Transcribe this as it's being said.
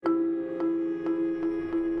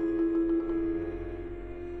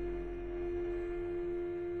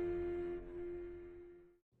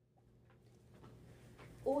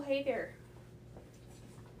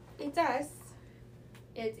us.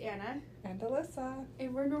 It's Anna. And Alyssa.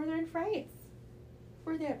 And we're Northern Frights.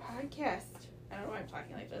 We're that podcast. I don't know why I'm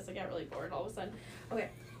talking like this. I got really bored all of a sudden. Okay.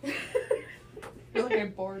 I feel like I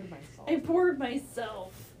bored myself. I bored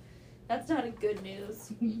myself. That's not a good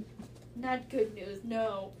news. Not good news,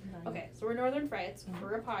 no. Okay, so we're Northern Frights. Mm-hmm.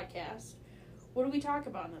 We're a podcast. What do we talk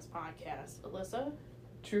about in this podcast, Alyssa?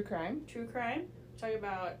 True crime. True crime. Talk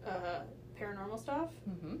about paranormal stuff,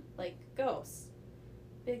 Mm-hmm. like ghosts,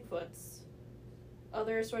 Bigfoots,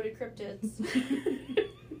 other assorted cryptids.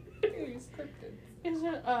 Use cryptids.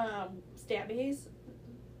 Stabbies.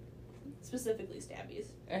 Specifically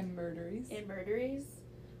stabbies. And murderies. And murderies.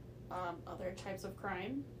 Other types of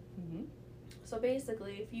crime. Mm-hmm. So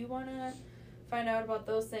basically, if you want to find out about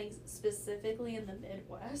those things specifically in the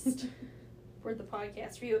Midwest, we're the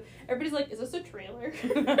podcast for you. Everybody's like, is this a trailer?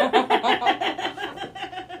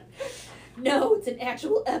 No, it's an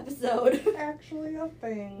actual episode. Actually a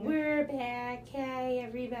thing. We're back. Hey,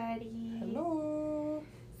 everybody. Hello.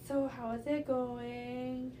 So, how is it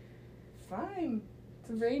going? Fine. It's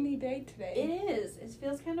a rainy day today. It is. It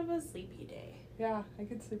feels kind of a sleepy day. Yeah, I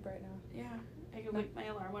could sleep right now. Yeah. My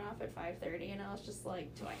alarm went off at 5:30, and I was just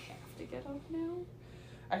like, do I have to get up now?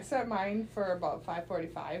 I set mine for about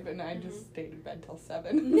 5:45, and I just stayed in bed till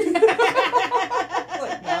 7. Like,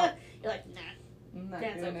 no. You're like, nah. I'm not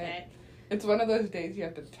That's doing okay. it. It's one of those days you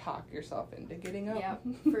have to talk yourself into getting up. Yep,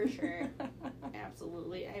 for sure.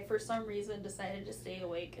 Absolutely. I, for some reason, decided to stay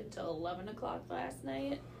awake until 11 o'clock last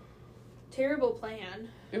night. Terrible plan.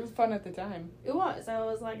 It was fun at the time. It was. I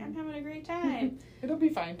was like, I'm having a great time. It'll be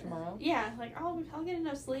fine tomorrow. Yeah, like, I'll get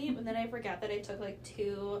enough sleep. And then I forgot that I took, like,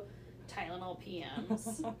 2 Tylenol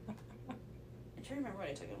PMs. I'm trying to remember what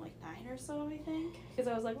I took. I'm like 9 or so, I think. Because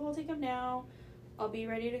I was like, well, I'll take them now. I'll be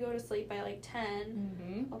ready to go to sleep by, like, 10.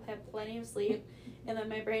 Mm-hmm. I'll have plenty of sleep. And then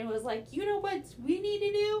my brain was like, you know what we need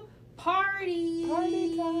to do? Party!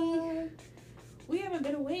 Party time! We haven't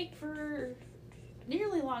been awake for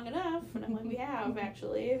nearly long enough. And I'm like, we have,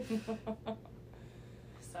 actually.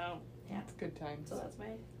 So, yeah. It's good times. So that's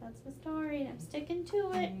my story, and I'm sticking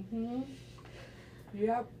to it. Mm-hmm.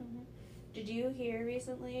 Yep. Did you hear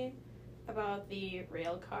recently about the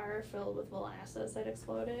rail car filled with molasses that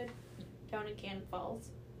exploded down in Cannon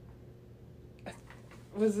Falls?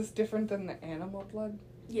 Was this different than the animal blood?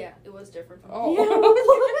 Yeah, it was different from Oh. the animal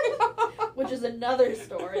blood, which is another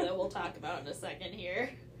story that we'll talk about in a second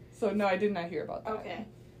here. So, no, I did not hear about that. Okay,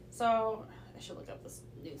 so I should look up this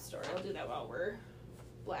news story. I'll do that while we're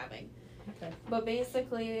blabbing. Okay. But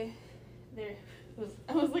basically, I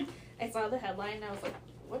was like, I saw the headline and I was like,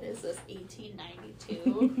 what is this,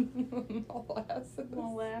 1892? Molasses.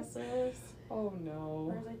 Molasses. Oh, no.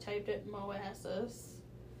 Or as I typed it, molasses.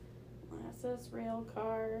 Molasses, rail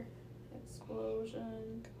car,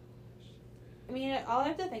 explosion. I mean, all I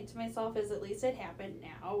have to think to myself is at least it happened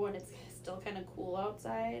now when it's still kind of cool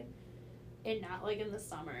outside and not like in the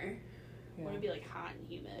summer when it'd be like hot and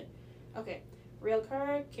humid. Okay. Rail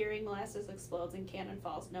car carrying molasses explodes in Cannon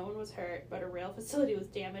Falls. No one was hurt, but a rail facility was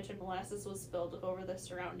damaged and molasses was spilled over the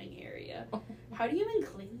surrounding area. How do you even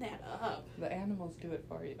clean that up? The animals do it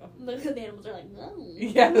for you. Look at the animals are like, no.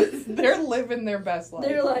 Yes, they're living their best life.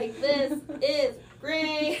 They're like, this is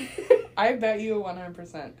great. I bet you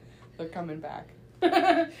 100% they're coming back.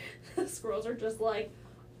 The squirrels are just like,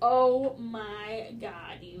 oh my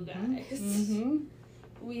god, you guys. Mm-hmm.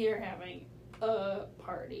 We are having a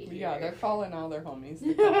party here. Yeah, they're calling all their homies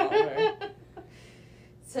to come over.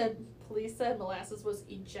 Police said molasses was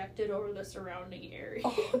ejected over the surrounding area.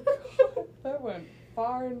 Oh, God. That went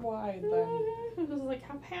far and wide then. It was like,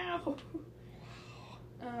 pow.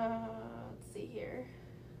 Let's see here.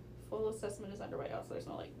 Full assessment is underway. Also, there's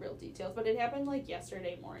no like real details, but it happened like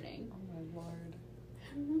yesterday morning. Oh my lord.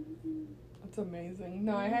 That's amazing.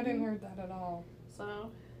 No, I hadn't heard that at all.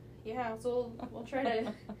 So, yeah, so we'll try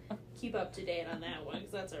to keep up to date on that one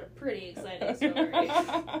because that's a pretty exciting story.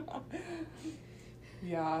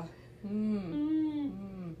 Yeah.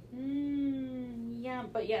 Yeah,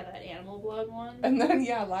 but yeah, that animal blood one. And then,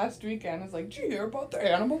 last weekend, it's like, did you hear about the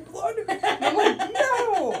animal blood? And I'm like,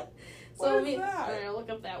 no! So What is that? I'll look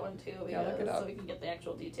up that one too, Yeah, look it up. so we can get the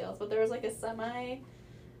actual details. But there was like a semi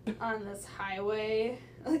on this highway.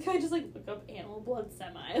 Like I just like look up animal blood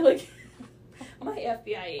semi. Like my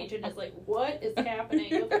FBI agent is like, what is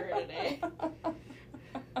happening with her today?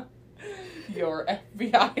 Your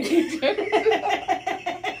FBI agent.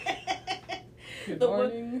 Good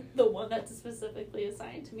morning. The one that's specifically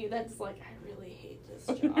assigned to me. That's like, I really hate this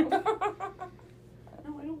job. No,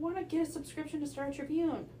 I don't want to get a subscription to Star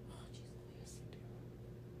Tribune. Oh, jeez Louise.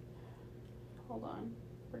 Hold on.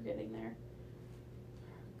 We're getting there.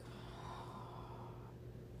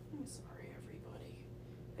 I'm so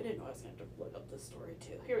know I was going to have to look up this story,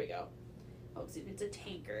 too. Here we go. Oh, see, it's a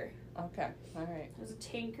tanker. Okay, all right. There's a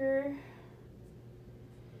tanker.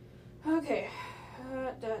 Okay.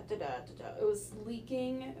 It was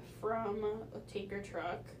leaking from a tanker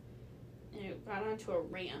truck, and it got onto a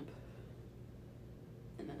ramp.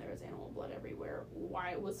 And then there was animal blood everywhere.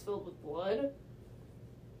 Why it was filled with blood?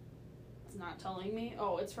 It's not telling me.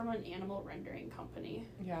 Oh, it's from an animal rendering company.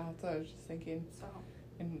 Yeah, that's what I was just thinking. So.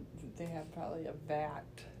 And they have probably a vat.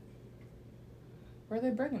 Where are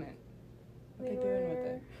they bringing it? What are they doing with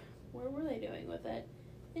it? What were they doing with it?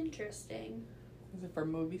 Interesting. Is it for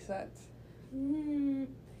movie sets? They're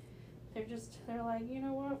like, you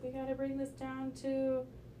know what? We gotta bring this down to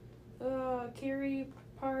Carrie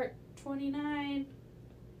part 29.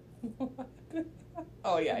 What?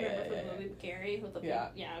 Oh, yeah. Remember from the movie Carrie with the yeah.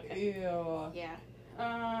 Yeah, okay. Ew. Yeah.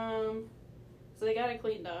 So they got it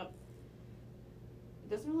cleaned up. It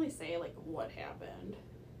doesn't really say like what happened,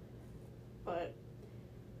 but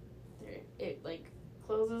it like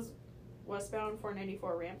closes westbound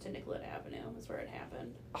 494 ramp to Nicollet Avenue is where it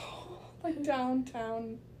happened. Oh, like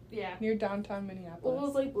downtown. Yeah. Near downtown Minneapolis. Well, it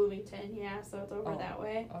was like Bloomington, yeah, so it's over that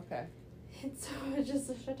way. Okay. And so it just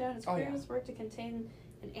shut down. Its crews worked to contain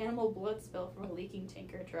an animal blood spill from a leaking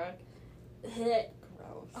tanker truck.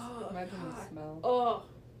 Gross. Oh, imagine God. the smell. Oh,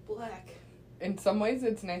 black. In some ways,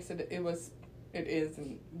 it's nice that it was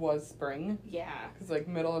spring. Yeah. Because, like,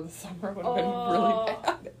 middle of the summer would have been really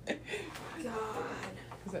bad. God.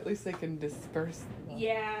 Because at least they can disperse the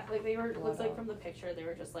Yeah, like they were, looks like out. from the picture, they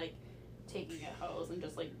were just, like, taking a hose and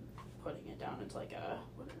just, like, putting it down into, like,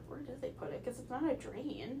 where did they put it? Because it's not a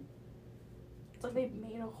drain. It's like they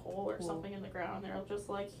made a hole or something in the ground. They're just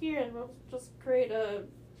like, here, we'll just create a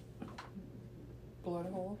blood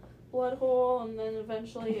hole. Blood hole, and then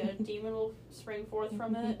eventually a demon will spring forth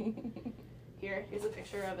from it. Here's a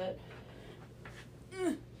picture of it.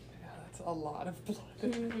 Yeah, that's a lot of blood.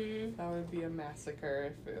 Mm-hmm. That would be a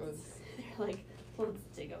massacre if it was. They're like, let's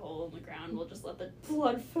dig a hole in the ground. We'll just let the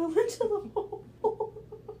blood fill into the hole.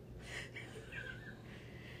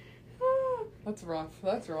 That's rough.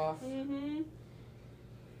 That's rough. Mm-hmm.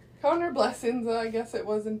 Count our blessings. I guess it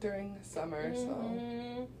wasn't during summer,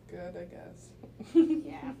 so good, I guess.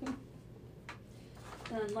 Yeah.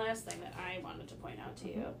 And then last thing that I wanted to point out to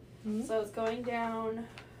you. Mm-hmm. So I was going down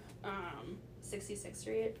 66th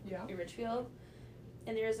Street in Richfield,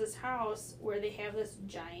 and there's this house where they have this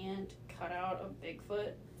giant cutout of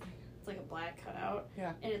Bigfoot. It's like a black cutout.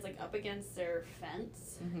 Yeah. And it's like up against their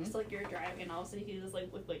fence. Mm-hmm. Just like you're driving and all of a sudden you just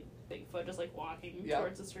like look like Bigfoot just like walking Yep.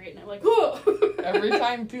 towards the street, and I'm like, whoa! Every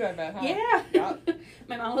time too, I bet, huh? Yeah. Yep.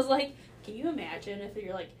 My mom was like, can you imagine if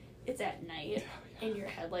you're like, it's at night and your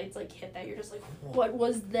headlights like hit that, you're just like, what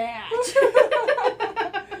was that?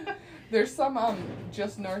 There's some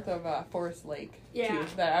just north of Forest Lake too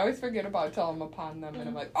that I always forget about till I'm upon them, and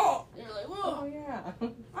I'm like, oh, and you're like, whoa. oh yeah,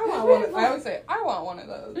 I want one. I always say I want one of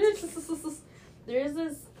those. There's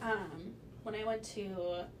this when I went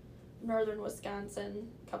to northern Wisconsin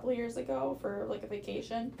a couple of years ago for like a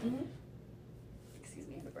vacation. Mm-hmm. Excuse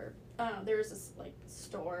me, I had a burp. There was this like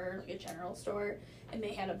store, like a general store, and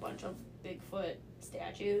they had a bunch of Bigfoot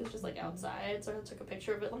statues just like outside. So I took a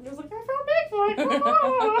picture of it, and I was like, I found Bigfoot!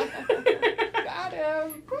 Oh! Got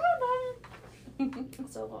him.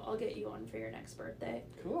 So I'll get you one for your next birthday.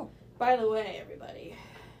 Cool. By the way, everybody,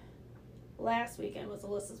 last weekend was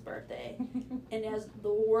Alyssa's birthday, and as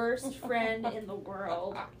the worst friend in the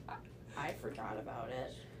world, I forgot about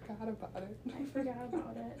it. Forgot about it. I forgot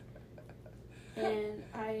about it. And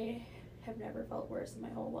I have never felt worse in my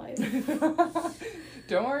whole life.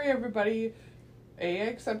 Don't worry, everybody. A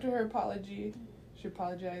accepted her apology. She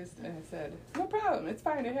apologized, and I said, no problem, it's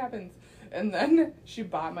fine, it happens. And then she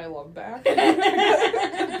bought my love back.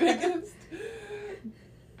 The biggest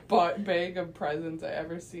bag of presents I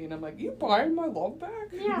ever seen. I'm like, you buying my love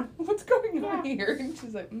back? Yeah. What's going on here? And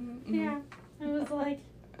she's like, Yeah. I was like,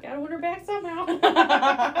 gotta win her back somehow.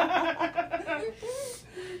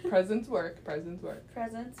 Presents work. Presents,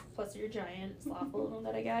 plus your giant sloth balloon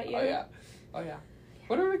that I got you. Oh yeah.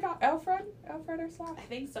 What do we got? Alfred or Sloth? I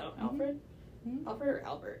think so. Mm-hmm. Alfred? Mm-hmm. Alfred or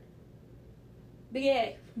Albert? Big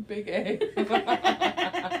A. Big A.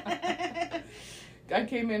 I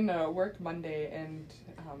came in work Monday, and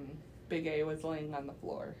Big A was laying on the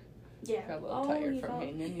floor. Yeah. Got a little tired from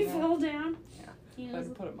hanging. He fell down. Yeah. He Let's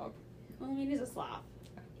was, put him up. well, I mean, he's a sloth.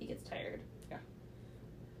 He gets tired. Yeah.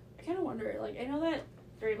 I kind of wonder, like, I know that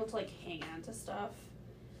they're able to, like, hang on to stuff.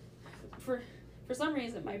 For some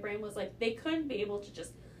reason, my brain was like, they couldn't be able to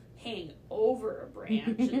just hang over a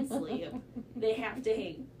branch and sleep. They have to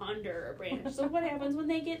hang under a branch. So what happens when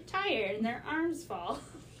they get tired and their arms fall?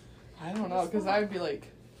 I don't know, because I'd be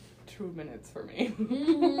like 2 minutes for me.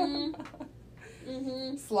 Mhm.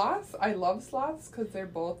 Mhm. Sloths, I love sloths because they're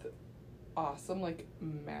both awesome, like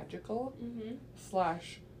magical Mhm.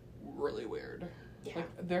 / really weird. Yeah.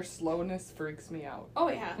 Like their slowness freaks me out. Oh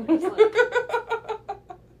yeah.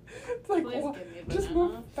 It's like, Please "Well, give me a just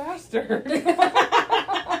banana." move faster.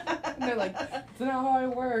 And they're like, that's not how I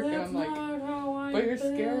work. And I'm like, but you're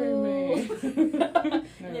scaring me.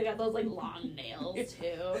 And they got those like long nails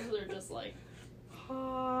too. They're just like,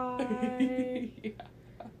 hi, Yeah.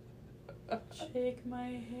 shake my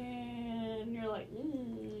hand. You're like,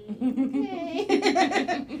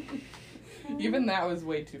 okay. Even that was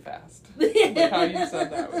way too fast. Like how you said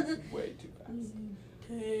that was way too fast.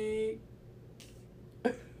 Take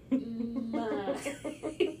my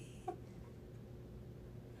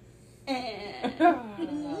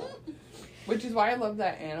Which is why I love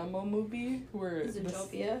that animal movie where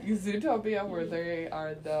Zootopia. Zootopia, where they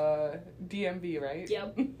are the DMV, right?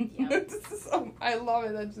 Yep. I love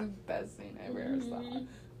it. That's the best scene I ever saw.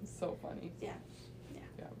 It's so funny. Yeah.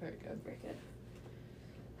 Yeah, very good. Very good.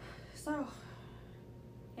 So, you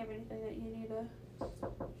have anything that you need to...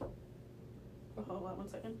 Oh, hold on 1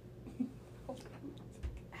 second.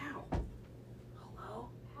 Ow. Hello?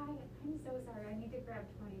 Hi, I'm so sorry. I need to grab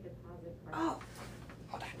 20 deposit cards. Oh,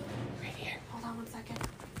 Hold on. Right here. hold on 1 second.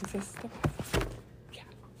 Is this the Yeah.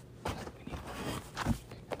 Hold on. We need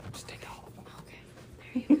just take all of them. Okay,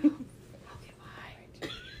 there you go. Okay, bye.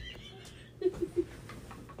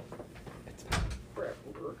 It's fine. We're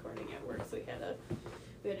recording at work, so we had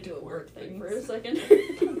to do a work thing things. for a second.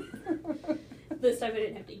 This time I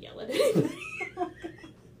didn't have to yell at anybody.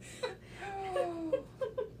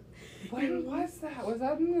 When was that? Was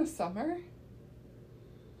that in the summer?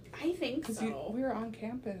 I think Because so. we were on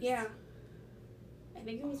campus. Yeah. I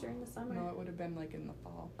think it was during the summer. No, it would have been like in the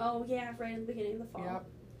fall. Oh, yeah, right in the beginning of the fall. Yep.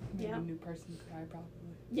 Maybe Yep. a new person cry probably.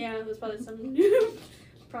 Yeah, it was probably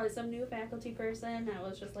some new faculty person. I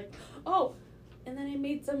was just like, oh, and then I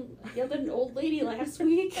yelled at an old lady last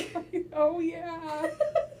week. Oh yeah.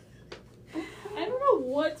 I don't know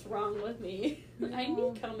what's wrong with me. I'm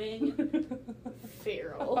becoming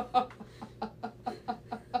feral.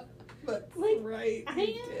 That's Like, right. I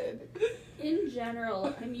You am- did. In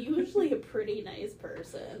general, I'm usually a pretty nice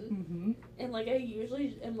person. Mm-hmm. And, like, I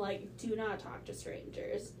usually am like, do not talk to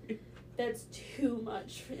strangers. That's too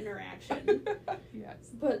much interaction. Yes.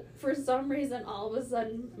 But for some reason, all of a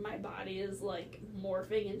sudden, my body is, like,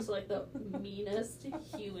 morphing into, like, the meanest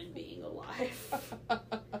human being alive.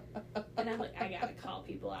 And I'm like, I gotta call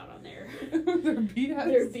people out on their BS.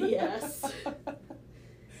 Their BS.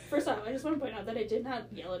 First off, I just want to point out that I did not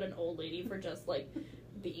yell at an old lady for just, like,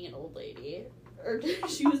 being an old lady. Or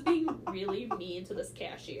she was being really mean to this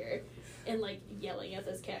cashier and, like, yelling at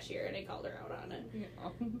this cashier, and I called her out on it. Yeah.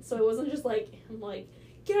 So it wasn't just like, I'm like,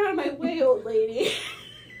 get out of my way, old lady.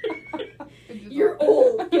 You're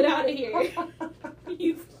old. Get out of here.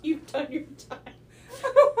 You've done your time.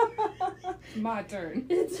 My turn.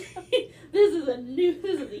 This is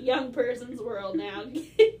a young person's world now.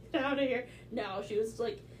 Get out of here. No, she was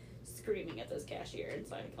like screaming at this cashier, and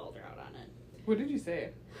so I called her out on it. What did you say?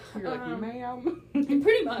 You're like, ma'am?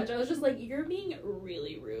 Pretty much. I was just like, you're being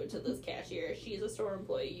really rude to this cashier. She's a store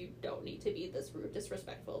employee. You don't need to be this rude,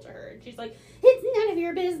 disrespectful to her. And she's like, it's none of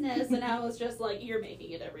your business. And I was just like, you're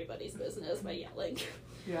making it everybody's business by yelling.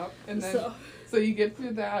 Yep. And then, so you get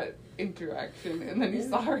through that interaction, and then you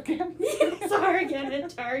saw her again. Saw her again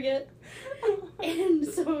at Target. And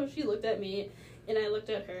so she looked at me, and I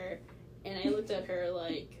looked at her, and I looked at her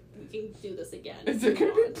like, we can do this again. Is there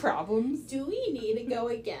going to be problems? Do we need to go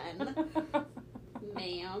again,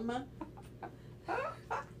 ma'am?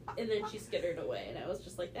 And then she skittered away, and I was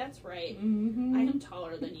just like, that's right. Mm-hmm. I am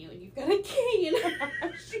taller than you, and you've got a cane.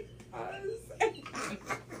 She does.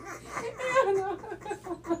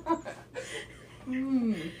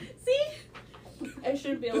 See? I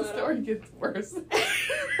shouldn't be allowed The story to. gets worse.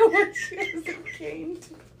 When she has a cane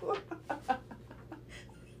too.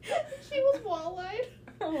 She was wall-eyed.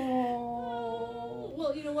 Oh.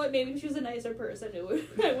 Well, you know what? Maybe if she was a nicer person, I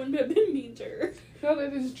wouldn't have been mean to her. No,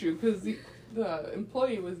 that is true, because the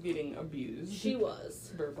employee was getting abused. She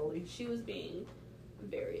was. Verbally. She was being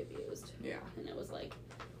very abused. Yeah. And it was like,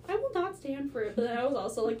 I will not stand for it. But then I was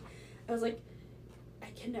also like, I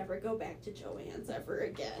can never go back to Joann's ever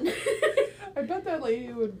again. I bet that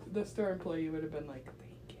the store employee would have been like,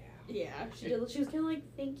 thank you. Yeah, she did. She was kind of like,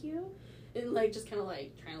 thank you. And like, just kind of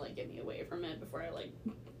like, trying to like get me away from it before I like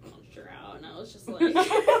punched her out. And I was just like,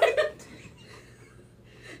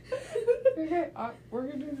 Okay, we're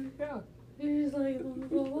gonna do this, yeah. She's like,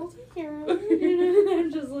 well, we'll take care of it. And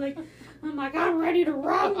I'm just like, I'm ready to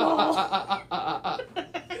rumble.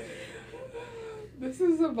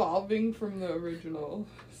 is evolving from the original.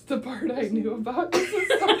 It's the part I knew about. This is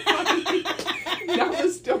so funny. Now the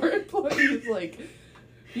store employee is like,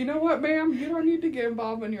 you know what, ma'am? You don't need to get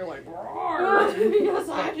involved. And you're like, roar. Yes,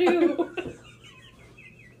 I do.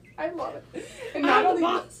 I love it. And I'm not the only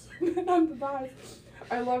boss. I'm the boss.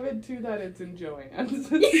 I love it too that it's in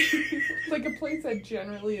Joann's. Like a place that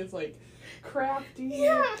generally is like crafty,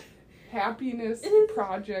 Yeah. happiness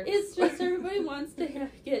projects. It's just everybody wants to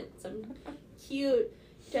get some cute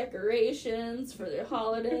decorations for their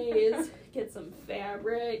holidays, get some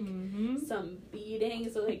fabric, Mm-hmm. some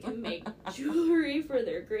beading so they can make jewelry for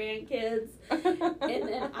their grandkids. And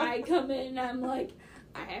then I come in and I'm like,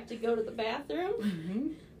 I have to go to the bathroom. Mm-hmm.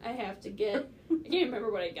 I have to get, I can't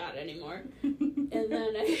remember what I got anymore. And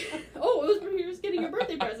then it was when he was getting a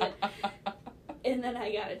birthday present. And then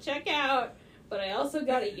I gotta check out, but I also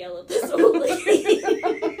gotta yell at this old lady.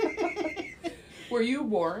 Were you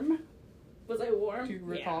warm? Was I warm? Do you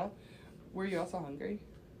recall? Were you also hungry?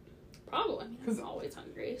 Probably. I'm always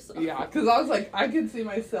hungry. So. Yeah, because I was like, I could see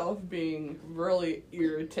myself being really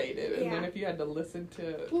irritated, and then Yeah. if you had to listen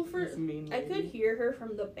to Well, this mean I lady. could hear her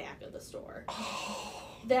from the back of the store. Oh.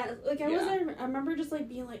 That like I Yeah. I remember just like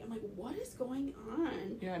being like, I'm like, what is going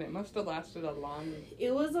on? Yeah, and it must have lasted a long.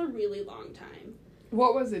 It was a really long time.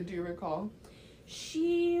 What was it? Do you recall?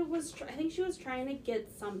 She was, I think she was trying to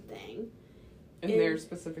get something. And their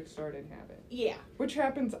specific store didn't have it, Yeah. which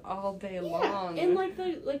happens all day long. And like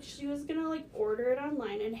she was gonna like order it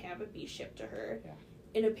online and have it be shipped to her. Yeah.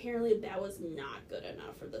 And apparently that was not good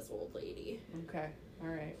enough for this old lady. Okay, all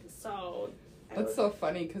right. So. That's so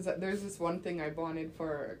funny because there's this one thing I've wanted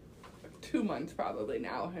for 2 months probably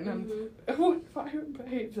now, and I wonder if I would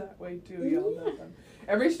behave that way too. Yelled at them.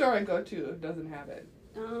 Every store I go to doesn't have it.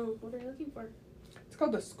 Oh, what are you looking for? It's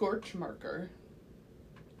called the Scorch Marker.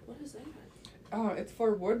 What is that? Oh, it's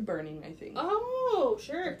for wood burning, I think. Oh,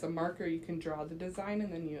 sure. It's a marker you can draw the design,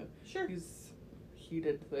 and then you Sure. use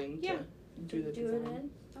heated thing Yeah. to do the it design.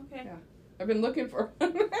 in. Okay. Yeah. I've been looking for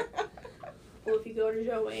one. Well, if you go to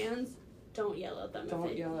Joann's, don't yell at them Don't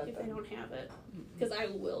if yell at they them. don't have it. Because I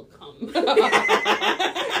will come.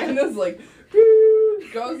 And this like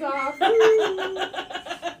goes off.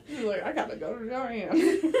 He's like, I gotta go to Joanne.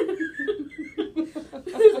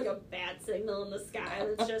 There's like a bat signal in the sky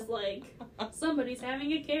that's just like, somebody's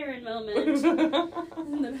having a Karen moment.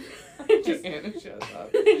 And then Anna shows up.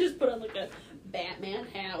 I just put on like a Batman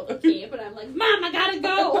hat with a cape and I'm like, Mom, I gotta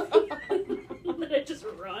go! And then I just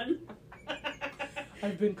run.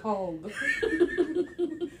 I've been called.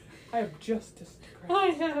 I have justice to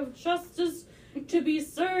I craft. have justice to be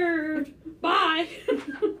served. Bye!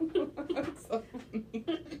 That's so funny.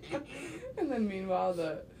 And then meanwhile,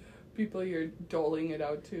 the people you're doling it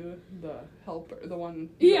out to, the helper, the one,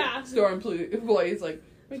 Yeah. the store employees, like,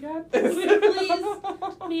 we got this. Please,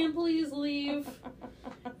 ma'am, please leave.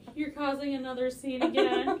 You're causing another scene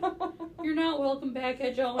again. You're not welcome back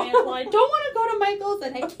at Joann's. Well, I don't want to go to Michael's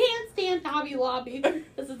and I can't stand Hobby Lobby.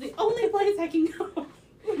 This is the only place I can go.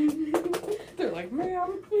 They're like,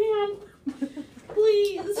 ma'am. Ma'am,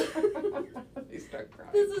 please. They start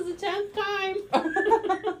crying. This is the 10th time.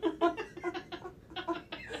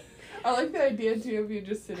 I like the idea too of you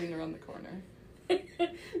just sitting around the corner,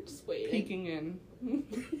 Just waiting. peeking in.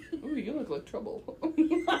 Ooh, you look like trouble.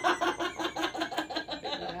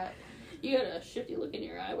 You got a shifty look in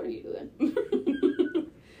your eye. What are you doing?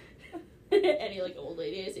 Any like old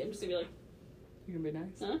lady I see, I'm just gonna be like, You gonna be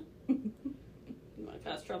nice? huh? You want to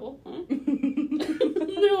cause trouble? Huh?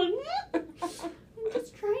 They're like, what? I'm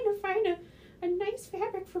just trying to find a nice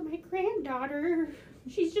fabric for my granddaughter.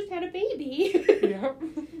 She's just had a baby. Yep.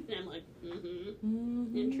 And I'm like,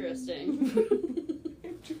 interesting.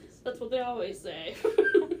 That's what they always say.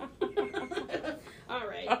 All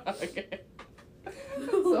right. Okay.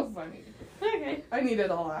 That's so funny. Okay. I needed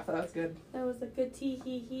a laugh. That was good. That was a good tee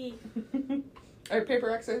hee hee. All right, paper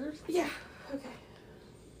X scissors. Yeah. Okay.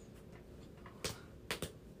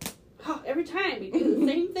 Oh, every time you do the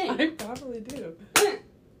same thing. I probably do.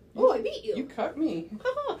 Oh, I beat you. You cut me.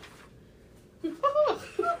 Ha-ha.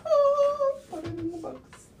 Put it in the box.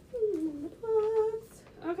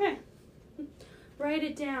 Okay. Write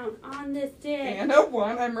it down on this day. Anna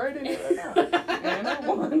won. I'm writing it right now. Anna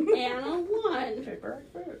won. Anna won. Paper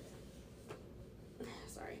X scissors.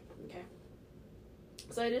 Sorry. Okay.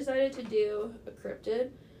 So I decided to do a cryptid.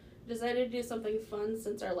 Decided to do something fun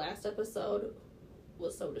since our last episode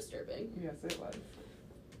was so disturbing. Yes, it was.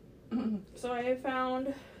 So I found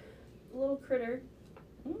a little critter.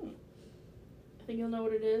 I think you'll know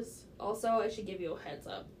what it is. Also, I should give you a heads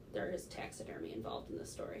up. There is taxidermy involved in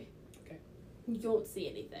this story. Okay. You don't see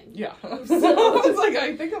anything. Yeah. So- It's like,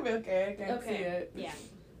 I think I'm okay. I can't see it. Yeah.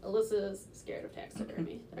 Alyssa's scared of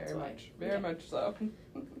taxidermy. That's Very why. much. Very Okay. much so.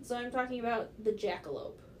 So I'm talking about the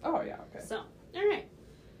jackalope. Oh, yeah, okay. So, alright.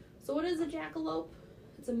 So what is a jackalope?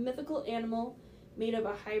 It's a mythical animal made of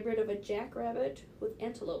a hybrid of a jackrabbit with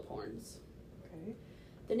antelope horns. Okay.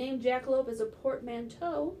 The name jackalope is a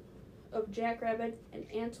portmanteau of jackrabbit and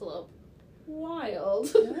antelope. Wild.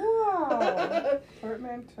 Wow.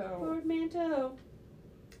 Portmanteau. Portmanteau.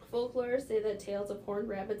 Folklore say that tales of horned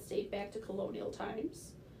rabbits date back to colonial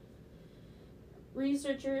times.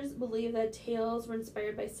 Researchers believe that tales were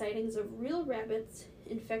inspired by sightings of real rabbits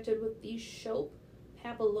infected with the Shope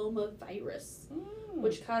papilloma virus,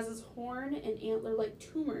 which causes horn and antler-like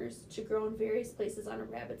tumors to grow in various places on a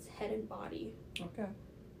rabbit's head and body. Okay.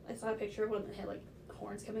 I saw a picture of one that had like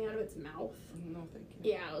horns coming out of its mouth. No, thank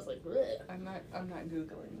you. Yeah, I was like, bleh. I'm not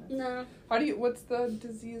Googling this. No. What's the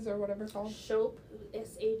disease or whatever called? Shope,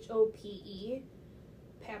 SHOPE,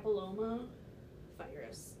 papilloma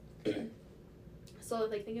virus. So,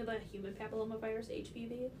 like, think of the human papilloma virus,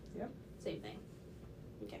 HPV. Yep. Same thing.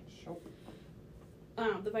 Okay. Shope.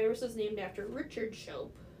 The virus was named after Richard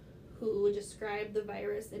Shope, who described the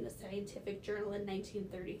virus in a scientific journal in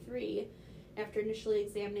 1933 after initially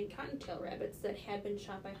examining cottontail rabbits that had been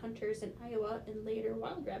shot by hunters in Iowa and later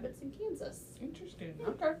wild rabbits in Kansas. Interesting.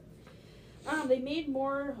 Okay. They made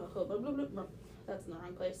more. That's in the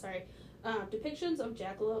wrong place. Sorry. Depictions of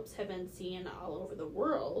jackalopes have been seen all over the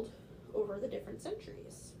world over the different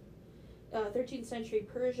centuries. 13th century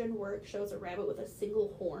Persian work shows a rabbit with a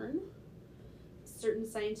single horn. Certain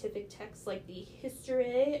scientific texts, like the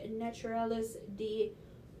Historiae Naturalis de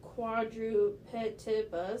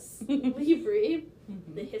Quadrupedibus Libri,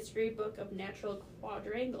 the history book of natural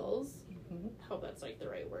quadrangles. I hope that's like the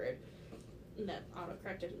right word. And that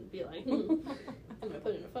autocorrect didn't be like, I'm gonna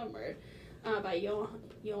put in a fun word. By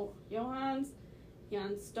Johannes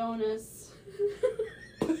Janstonus.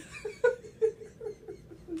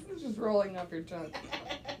 This is just rolling off your tongue.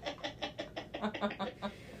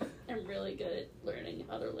 I'm really good at learning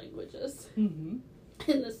other languages. Mm-hmm.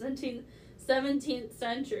 In the 17th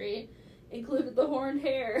century, included the horned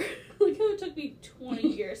hare. Look how it took me 20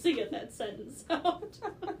 years to get that sentence out.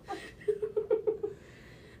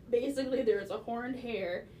 Basically, there was a horned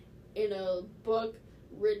hare in a book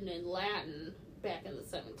written in Latin back in the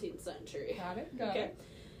 17th century. Got it.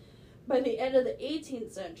 By the end of the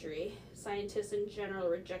 18th century, scientists in general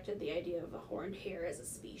rejected the idea of a horned hare as a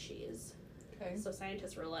species. Okay. So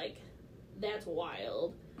scientists were like, that's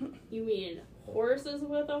wild. You mean horses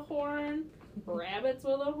with a horn? Rabbits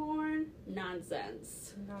with a horn?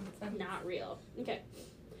 Nonsense. Not real. Okay.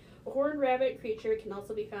 A horned rabbit creature can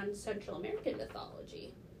also be found in Central American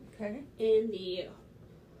mythology. Okay. In the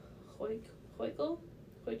Huichol, Huichol,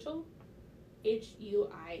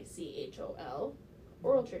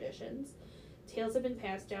 oral traditions, tales have been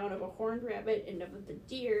passed down of a horned rabbit and of the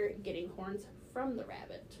deer getting horns from the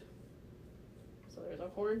rabbit. So there's a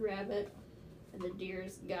horned rabbit, and the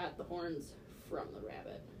deer's got the horns from the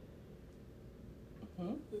rabbit.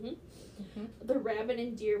 The rabbit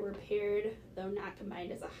and deer were paired, though not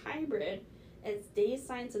combined as a hybrid, as day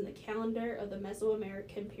signs in the calendar of the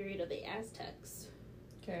Mesoamerican period of the Aztecs.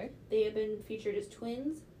 Okay. They have been featured as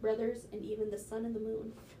twins, brothers, and even the sun and the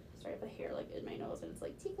moon. Sorry, I have a hair like in my nose and it's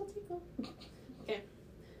like tickle tickle. Okay.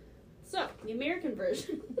 So, the American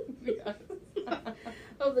version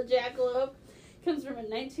of the jackalope comes from a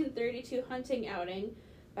 1932 hunting outing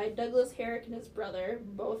by Douglas Herrick and his brother,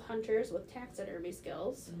 both hunters with taxidermy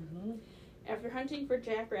skills. After hunting for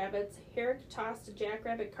jackrabbits, Herrick tossed a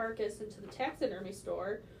jackrabbit carcass into the taxidermy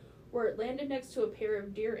store, where it landed next to a pair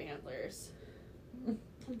of deer antlers.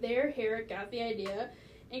 There, Herrick got the idea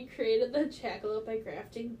and created the jackalope by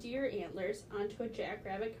grafting deer antlers onto a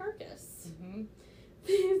jackrabbit carcass.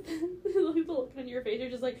 The look on your face, you're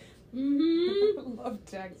just like, Love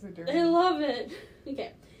taxidermy. I love it.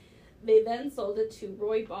 Okay. They then sold it to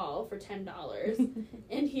Roy Ball for $10,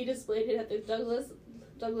 and he displayed it at the Douglas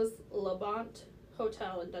Labonte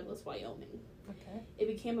Hotel in Douglas, Wyoming. Okay. It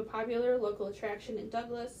became a popular local attraction in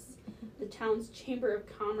Douglas. The town's Chamber of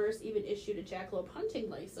Commerce even issued a jackalope hunting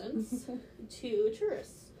license to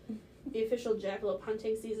tourists. The official jackalope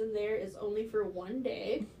hunting season there is only for one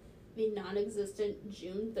day, the non-existent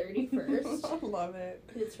June 31st. I love it.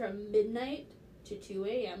 It's from midnight to 2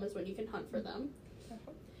 a.m. is when you can hunt for them.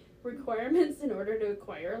 Requirements in order to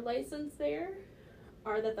acquire a license there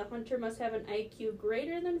are that the hunter must have an IQ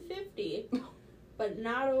greater than 50, but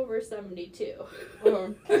not over 72.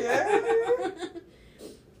 Okay.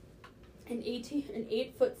 An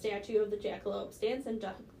 8-foot statue of the jackalope stands in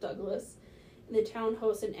Douglas The town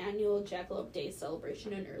hosts an annual Jackalope Day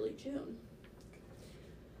celebration in early June.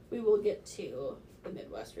 We will get to the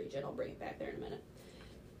Midwest region. I'll bring it back there in a minute.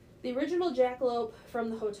 The original jackalope from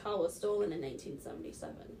the hotel was stolen in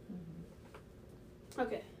 1977.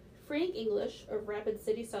 Okay. Frank English of Rapid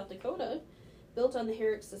City, South Dakota, built on the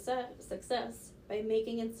Herrick success by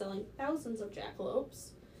making and selling thousands of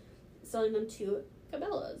jackalopes, selling them to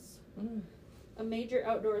Cabela's, a major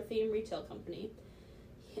outdoor theme retail company.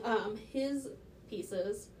 His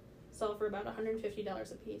pieces sell for about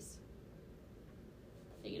 $150 a piece.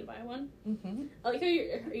 Are you gonna buy one? Mm-hmm. I like how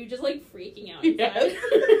are you just like freaking out Yeah. inside?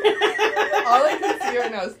 All I can see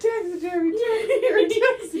right now is taxidermy.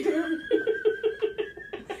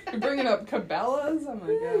 You're bringing up Cabela's? Oh my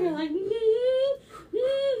You're god. like,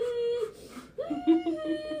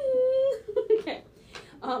 okay.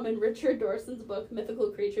 In Richard Dorson's book,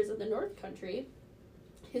 Mythical Creatures of the North Country,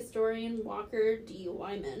 historian Walker D.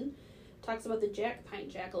 Wyman talks about the jack pine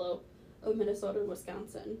jackalope of Minnesota and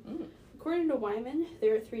Wisconsin. Mm. According to Wyman,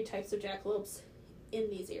 there are 3 types of jackalopes in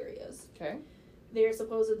these areas. Okay. They are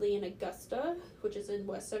supposedly in Augusta, which is in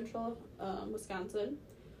west central Wisconsin,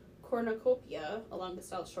 Cornucopia along the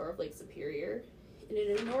south shore of Lake Superior, and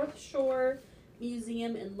in a North Shore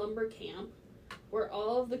museum and lumber camp, where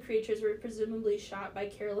all of the creatures were presumably shot by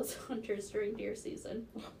careless hunters during deer season.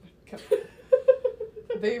 Oh my god.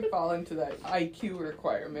 They fall into that IQ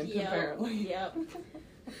requirement, apparently. Yep.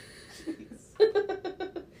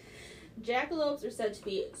 Jeez. Jackalopes are said to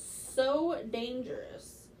be so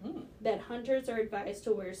dangerous that hunters are advised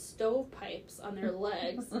to wear stovepipes on their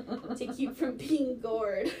legs to keep from being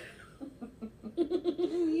gored.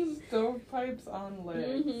 Stovepipes on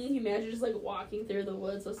legs. You imagine just like walking through the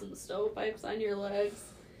woods with some stovepipes on your legs.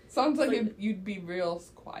 Sounds like Like- you'd be real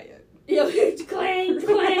quiet. Yeah, clang,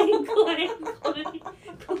 clang, clang, clang,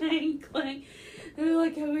 clang, clang. And they're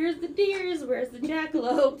like, oh, where's the deers? Where's the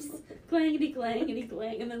jackalopes? Clangity, clangity,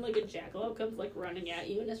 clang. And then like a jackalope comes like running at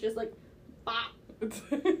you, and it's just like, bop,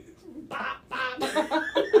 bop, bop.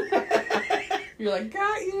 You're like,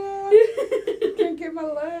 got you. Can't get my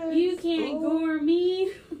legs. You can't Oh. gore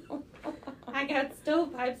me. I got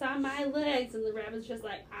stovepipes on my legs, and the rabbit's just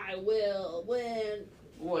like, I will win.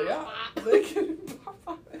 Well, yeah.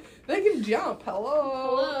 They can jump.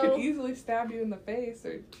 Hello. Hello. Could easily stab you in the face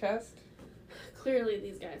or chest. Clearly,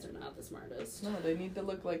 these guys are not the smartest. No, they need to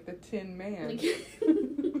look like the Tin Man.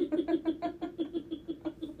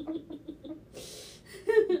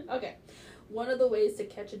 Okay. One of the ways to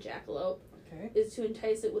catch a jackalope Okay. is to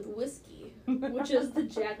entice it with whiskey, which is the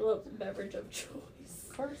jackalope's beverage of choice.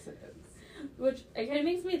 Of course it is. Which it kind of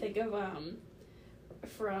makes me think of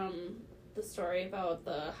from the story about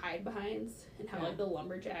the hide behinds and how Yeah. like the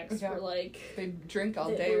lumberjacks Yeah. were like They drink all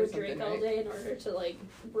they day or would something, drink all right? day in order to like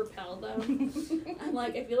repel them. I'm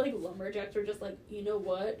like, I feel like lumberjacks are just like, you know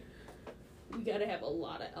what? We gotta have a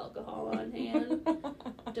lot of alcohol on hand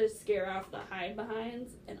to scare off the hide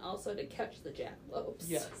behinds and also to catch the jackalopes.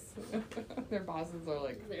 Yes. Their bosses are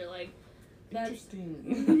like, They're like, that's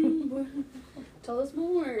interesting. tell us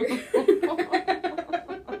more. Okay.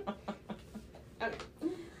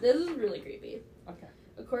 This is really creepy. Okay.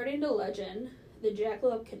 According to legend, the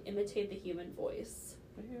jackalope can imitate the human voice.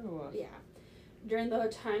 Ew. Yeah. During the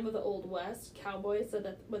time of the Old West, cowboys said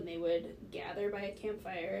that when they would gather by a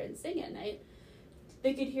campfire and sing at night,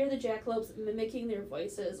 they could hear the jackalopes mimicking their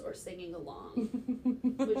voices or singing along.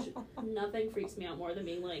 Which nothing freaks me out more than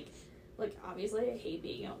being like obviously I hate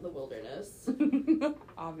being out in the wilderness.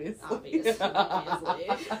 Obviously. Obviously.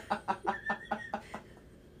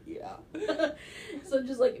 Yeah. So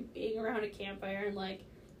just like being around a campfire and like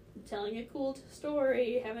telling a cool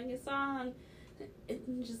story, having a song,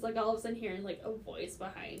 and just like all of a sudden hearing like a voice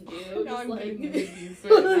behind you, Now just I'm like getting the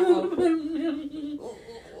right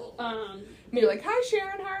now. And you're like, hi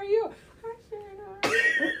Sharon, how are you? Hi Sharon, how are you?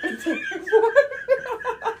 It's like,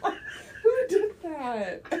 what? Who did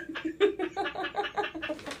that?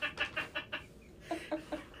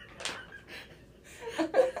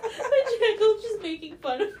 the jackal just making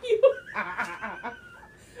fun of you.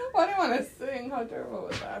 Why do you want to sing? How terrible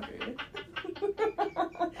would that be?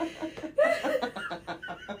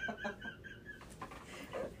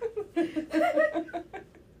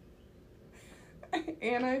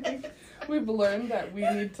 And I think we've learned that we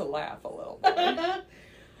need to laugh a little bit.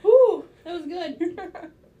 Whew, that was good.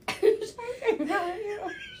 Okay, how are you?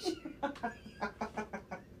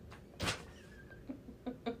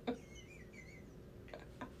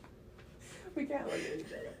 We can't look at each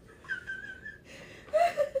other.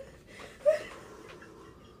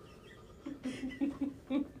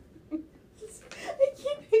 I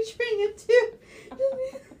keep picturing it too.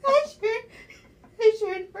 Hi, Sharon. Hi,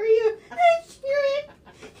 Sharon. How are you? Hi, Sharon.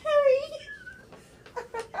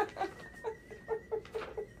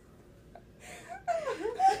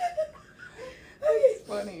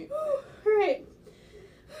 funny. Alright.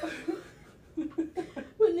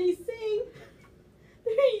 When they sing,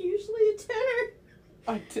 they're usually a tenor.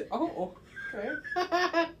 Oh,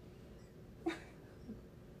 okay.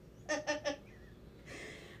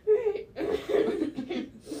 Right.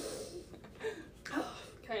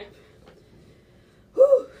 Okay.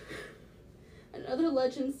 Whew. Another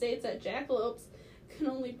legend states that jackalopes can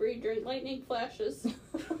only breed during lightning flashes.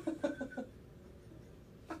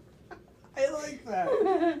 I like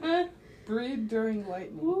that. Breed during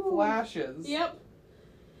lightning Ooh. flashes. Yep.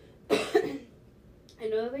 I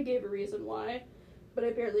know that they gave a reason why, but I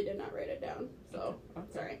apparently did not write it down, so Okay.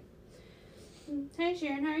 sorry. Hi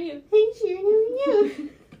Sharon, how are you? Hey Sharon, how are you?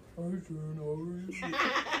 Hi, Sharon, how are you?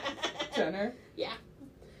 Tenor. Yeah.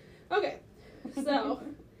 Okay. So,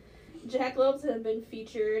 jackalopes have been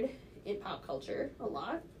featured in pop culture a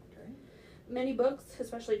lot. Okay. Many books,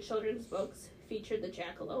 especially children's books, featured the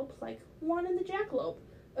jackalope, like Juan and the Jackalope,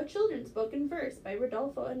 a children's book in verse by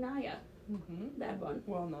Rodolfo Anaya. Mm-hmm. That one.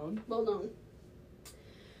 Well known. Well known.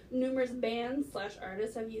 Numerous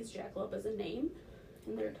bands/artists have used jackalope as a name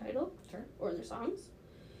in their title Sure. or in their songs.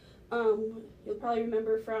 You'll probably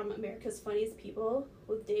remember from America's Funniest People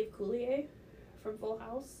with Dave Coulier from Full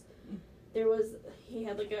House. He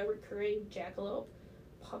had like a recurring jackalope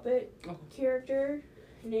puppet character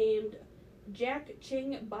named Jack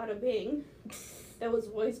Ching Bada Bing that was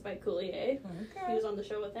voiced by Coulier. He was on the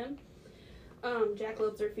show with him.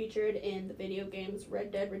 Jackalopes are featured in the video games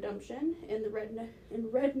Red Dead Redemption and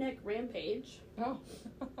Redneck Rampage. Oh.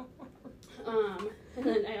 And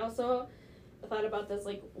then I also thought about this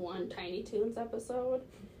like one Tiny Toons episode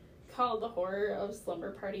called The Horror of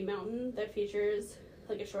Slumber Party Mountain that features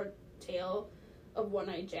like a short tale of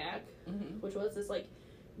One-Eyed Jack, Mm-hmm. which was this like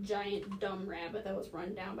giant dumb rabbit that was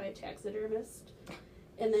run down by a taxidermist.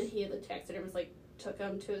 And then the taxidermist like took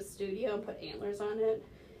him to his studio and put antlers on it,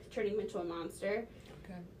 turning him into a monster.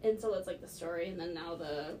 Okay. And so that's like the story, and then now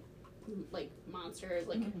the like monster is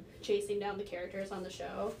like chasing down the characters on the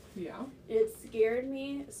show. Yeah. It scared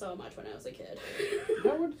me so much when I was a kid.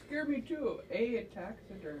 That would scare me too. A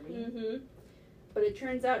taxidermy. Mm-hmm. But it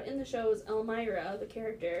turns out in the show is Elmira, the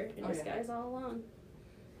character, in Oh, yeah. disguise all along.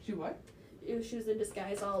 She what? She was in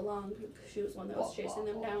disguise all along. She was one that was chasing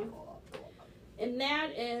them down. And that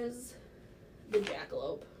is the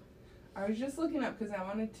jackalope. I was just looking up because I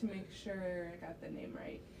wanted to make sure I got the name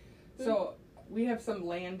right. So we have some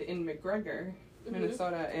land in McGregor,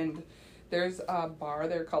 Minnesota, and there's a bar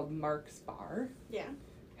there called Mark's Bar. Yeah.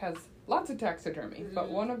 Has lots of taxidermy, but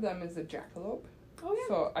one of them is a jackalope. Oh, yeah.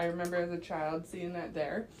 So I remember as a child seeing that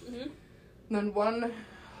there. Mm-hmm. And then one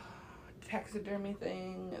taxidermy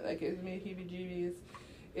thing that gives me heebie-jeebies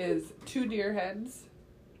is two deer heads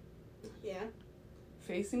Yeah.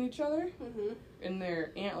 facing each other, Mm-hmm. and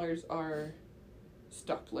their antlers are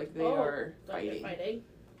stuck like they Oh, are thought you were fighting. fighting.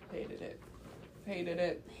 Hated it. Hated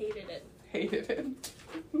it. Hated it. Hated it.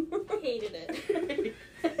 Hated it.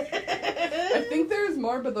 I think there's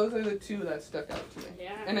more, but those are the two that stuck out to me.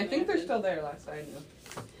 Yeah. And I think they're imagine. still there last I knew.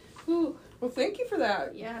 Ooh. Well, thank you for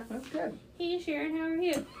that. Yeah. That's good. Hey Sharon, how are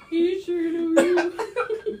you? Hey Sharon, how are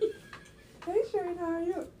you? Hey, Sharon, how are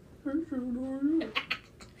you? Hey, Sharon, how are you?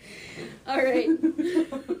 Alright.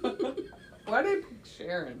 Why did I pick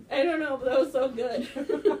Sharon? I don't know, but that was so good.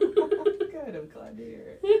 Good, I'm glad to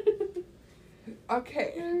hear it.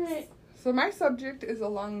 Okay. Alright. So my subject is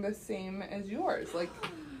along the same as yours, like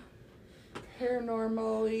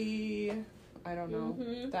paranormally, I don't know,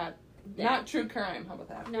 Mhm. that, Yeah. not true crime, how about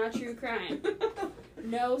that? Not true crime.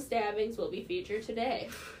 No stabbings will be featured today.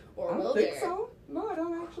 Or I will don't think there? so. No, I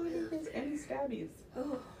don't actually think there's any stabbies.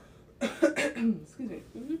 Oh. Excuse me.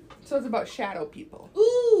 Mhm. So it's about shadow people.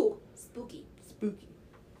 Ooh! Spooky. Spooky.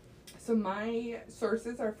 So my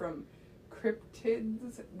sources are from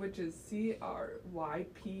Cryptids, which is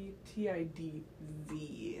CRYPTIDZ.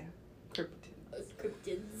 Cryptids.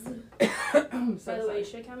 Cryptids. So By the way, you sorry.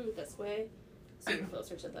 should come this way so you're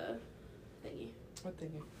closer to the thingy. What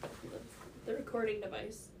thing? The recording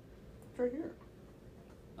device. It's right here.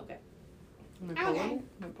 Okay. Am I pulling Okay. it?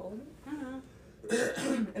 Am I pulling it? Uh-huh.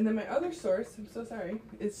 And then my other source, I'm so sorry,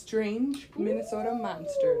 is Strange Minnesota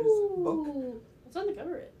Monsters book Ooh. What's on the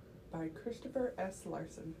cover of it? by Christopher S.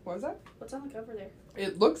 Larson. What was that? What's on the cover there?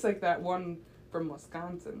 It looks like that one from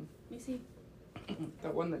Wisconsin. Let me see.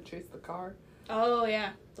 That one that chased the car. Oh,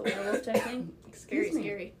 yeah. It's a werewolf type thing. Scary, Excuse me.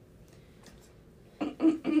 scary.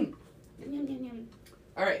 Yum, yum, yum.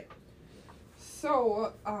 All right.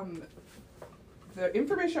 So, the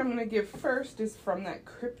information I'm going to give first is from that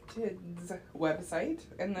Cryptids website,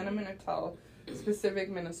 and then I'm going to tell a specific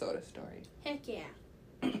Minnesota story. Heck yeah.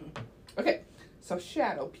 Okay. So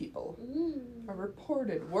shadow people are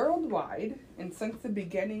reported worldwide and since the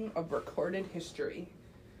beginning of recorded history.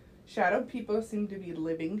 Shadow people seem to be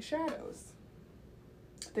living shadows.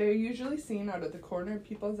 They are usually seen out of the corner of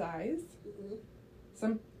people's eyes.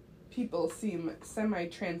 Some people seem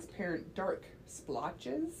semi-transparent dark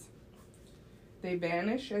splotches. They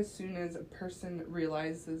vanish as soon as a person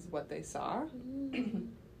realizes what they saw.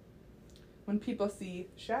 When people see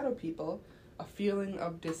shadow people, a feeling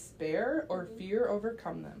of despair or fear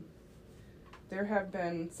overcome them. There have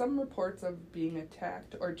been some reports of being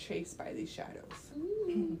attacked or chased by these shadows.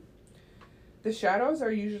 The shadows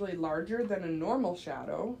are usually larger than a normal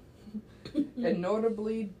shadow and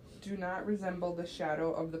notably do not resemble the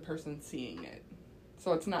shadow of the person seeing it.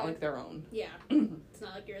 So it's not like their own. Yeah. It's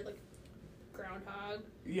not like you're like groundhog.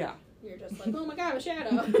 Yeah. You're just like, oh my god, a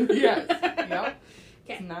shadow. Yes. Yep.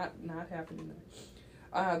 Okay. It's not happening there.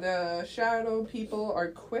 The shadow people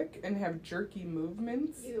are quick and have jerky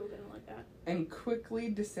movements You don't like that. and quickly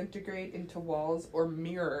disintegrate into walls or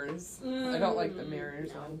mirrors. I don't like the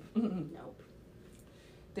mirrors one. Nope.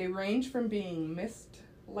 They range from being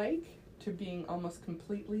mist-like to being almost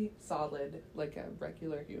completely solid like a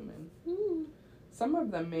regular human. Some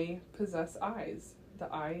of them may possess eyes.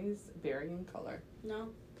 The eyes vary in color. No.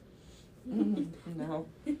 No.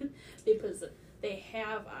 They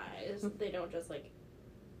have eyes. They don't just like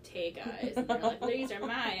take eyes. And they're like, these are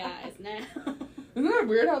my eyes now. Isn't that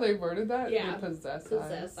weird how they worded that? Yeah. They possess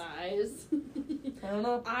Possess eyes. I don't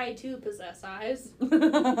know. I too possess eyes.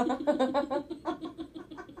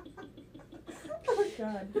 Oh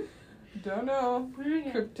god. Don't know.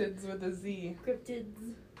 Okay. Cryptids with a Z.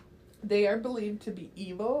 Cryptids. They are believed to be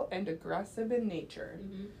evil and aggressive in nature,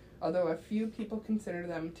 although a few people consider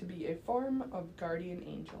them to be a form of guardian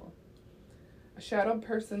angel. A shadow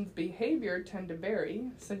person's behavior tend to vary,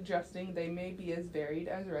 suggesting they may be as varied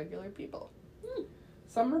as regular people.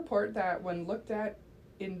 Some report that when looked at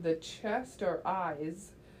in the chest or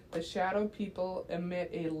eyes, the shadow people emit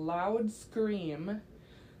a loud scream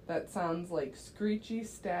that sounds like screechy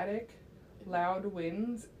static, loud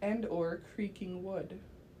winds, and or creaking wood.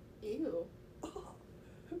 Ew.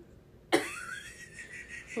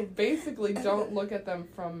 So basically, don't look at them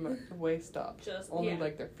from waist up. Just Only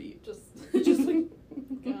like their feet. just like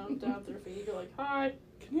down their feet. You're like, hi.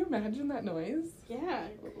 Can you imagine that noise? Yeah.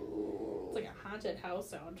 It's like a haunted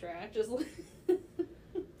house soundtrack. Just like.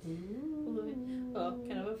 Oh,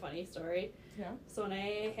 kind of a funny story. Yeah. So when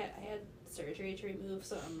I had surgery to remove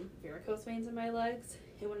some varicose veins in my legs,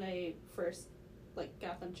 and when I first like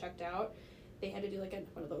got them checked out, they had to do like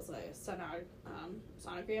one of those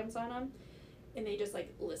sonograms on them, and they just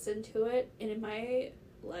like listened to it, and in my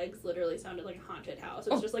legs literally sounded like a haunted house.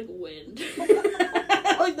 It was just like wind,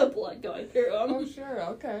 like the blood going through them. Oh sure,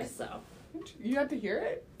 okay. So You got to hear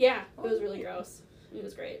it? yeah, it was really gross. It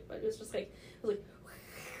was great, but it was just like it was like.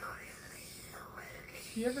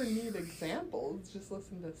 If you ever need examples, just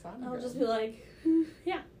listen to sonograms. I'll just be like,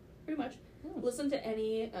 yeah, pretty much. Listen to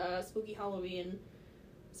any spooky Halloween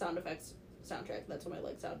sound effects soundtrack. That's what my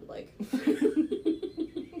legs sounded like.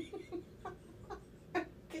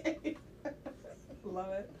 Okay.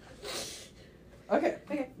 Love it. Okay.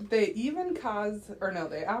 They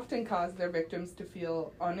often cause their victims to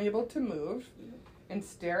feel unable to move and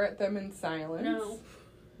stare at them in silence. No.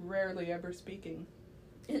 Rarely ever speaking.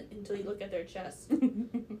 Until you look at their chest.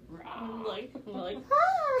 I'm like,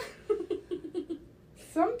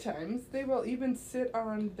 Sometimes they will even sit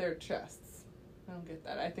on their chests. I don't get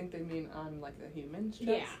that. I think they mean on like the human's chest.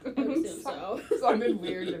 yeah, I would assume so. Sounded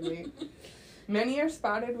weird to me. Many are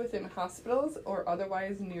spotted within hospitals or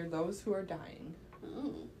otherwise near those who are dying.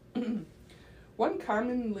 Oh. One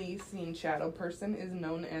commonly seen shadow person is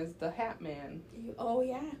known as the Hat Man, Oh,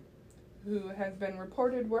 yeah. who has been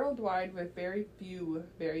reported worldwide with very few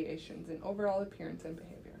variations in overall appearance and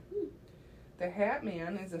behavior. The Hat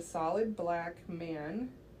Man is a solid black man,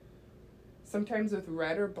 sometimes with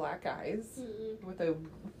red or black eyes, with a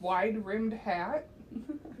wide-rimmed hat,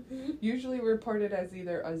 usually reported as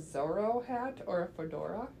either a Zorro hat or a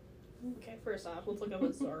fedora. Okay, first off, let's look up a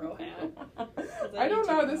Zorro hat. I don't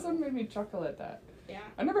know, this one made me chuckle at that. Yeah.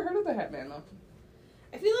 I never heard of the Hat Man, though.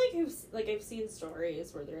 I feel like I've seen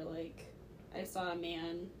stories where they're like, I saw a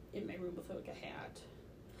man in my room with like a hat.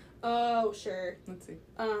 Oh, sure. Let's see.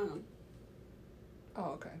 Oh,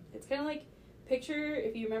 okay. It's kind of like, picture,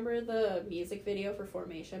 if you remember the music video for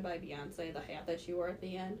Formation by Beyonce, the hat that she wore at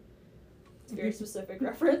the end. It's a very specific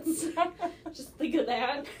reference. Just think of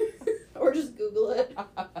that. Or just Google it.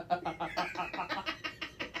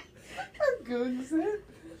 Googs it.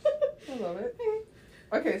 I love it.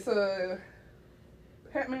 Okay, so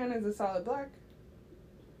Hat Man is a solid black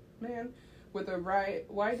man with a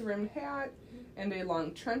wide-rimmed hat and a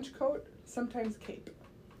long trench coat, sometimes cape.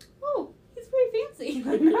 Oh, he's very fancy.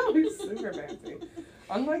 I know, he's super fancy.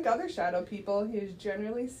 Unlike other shadow people, he is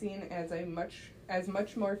generally seen as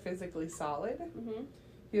much more physically solid. Mm-hmm.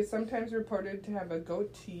 He is sometimes reported to have a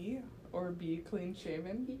goatee or be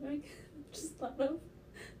clean-shaven. You know, I just thought of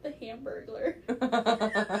the Hamburglar.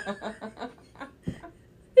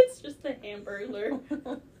 It's just the Hamburglar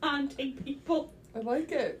haunting people. I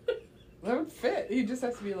like it. That would fit. He just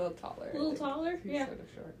has to be a little taller. A little taller? He's Yeah. sort of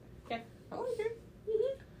short. Okay. I like it.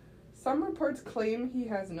 Mm-hmm. Some reports claim he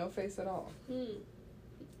has no face at all. Hmm.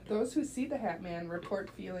 Those who see the Hat Man report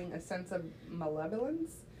feeling a sense of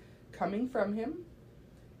malevolence coming from him,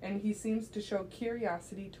 and he seems to show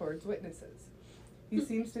curiosity towards witnesses. He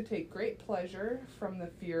seems to take great pleasure from the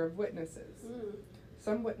fear of witnesses. Mm.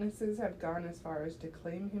 Some witnesses have gone as far as to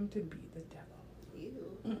claim him to be the devil.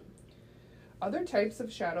 Ew. Other types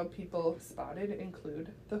of shadow people spotted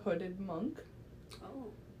include the hooded monk,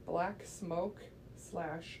 Oh. black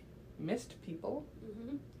smoke/mist people,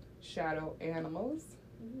 Mm-hmm. shadow animals,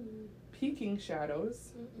 Mm. peeking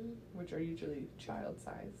shadows, Mm-mm. which are usually child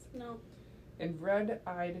size, No. and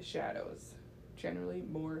red-eyed shadows, generally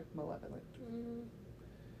more malevolent. Mm.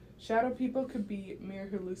 Shadow people could be mere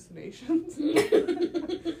hallucinations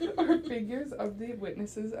or figures of the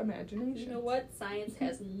witness's imagination. You know what? Science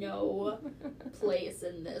has no place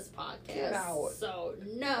in this podcast. Get out. So,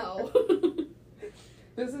 no.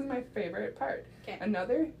 This is my favorite part. 'Kay.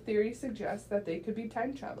 Another theory suggests that they could be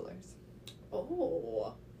time travelers.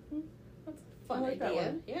 Oh. That's a fun I like that idea.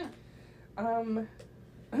 one. Yeah.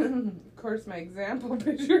 Of course, my example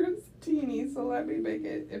picture is teeny, so let me make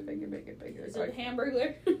it, if I can make it bigger. Is it the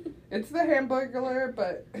Hamburglar? It's the Hamburglar,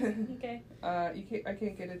 but Okay. I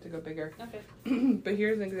can't get it to go bigger. Okay. But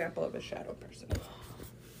here's an example of a shadow person.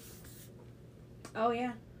 Oh,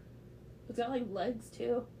 yeah. It's got, like, legs,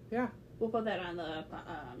 too. Yeah. We'll put that on the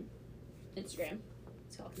Instagram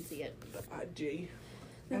so y'all can see it. The G.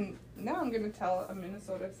 And now I'm going to tell a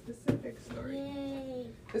Minnesota-specific story. Yay.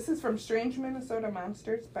 This is from Strange Minnesota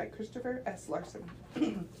Monsters by Christopher S. Larson.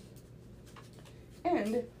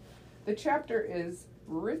 And the chapter is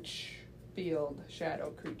Richfield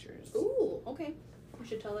Shadow Creatures. Ooh, okay. We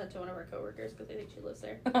should tell that to one of our coworkers because I think she lives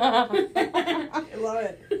there. I love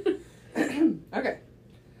it. Okay.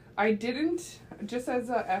 I didn't, just as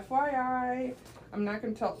a FYI, I'm not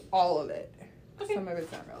going to tell all of it. Okay. Some of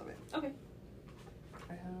it's not relevant. Okay.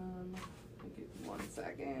 Give me 1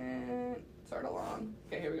 second. Sort of long.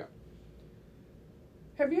 Okay, here we go.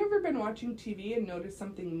 Have you ever been watching TV and noticed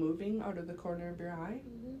something moving out of the corner of your eye?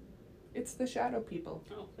 Mm-hmm. It's the shadow people.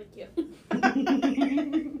 Oh, thank you.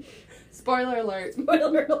 Spoiler alert.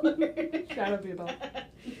 Spoiler alert. Shadow people.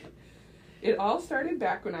 It all started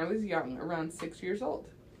back when I was young, around 6 years old.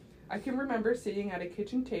 I can remember sitting at a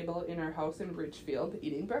kitchen table in our house in Richfield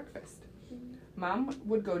eating breakfast. Mom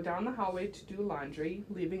would go down the hallway to do laundry,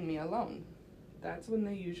 leaving me alone. That's when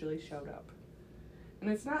they usually showed up. And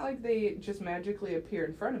it's not like they just magically appear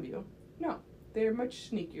in front of you. No, they are much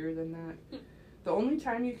sneakier than that. The only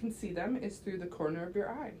time you can see them is through the corner of your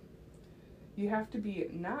eye. You have to be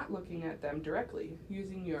not looking at them directly,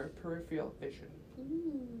 using your peripheral vision.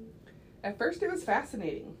 At first it was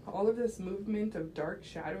fascinating, all of this movement of dark,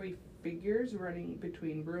 shadowy figures running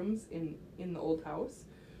between rooms in the old house,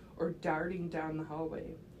 or darting down the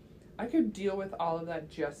hallway. I could deal with all of that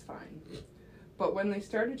just fine. But when they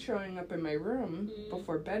started showing up in my room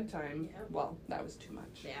before bedtime, well, that was too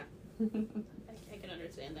much. Yeah. I can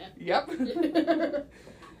understand that. Yep.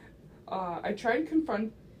 I tried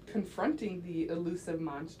confronting the elusive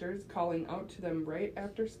monsters, calling out to them right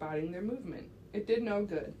after spotting their movement. It did no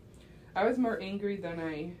good. I was more angry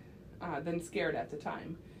than scared at the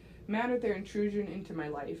time, mad at their intrusion into my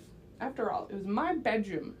life. After all, it was my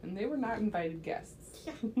bedroom, and they were not invited guests.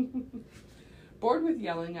 Yeah. Bored with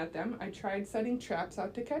yelling at them, I tried setting traps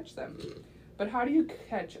out to catch them. But how do you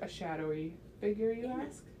catch a shadowy figure, you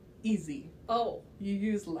ask? Easy. Oh. You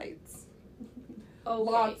use lights.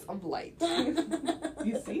 Okay. Lots of lights.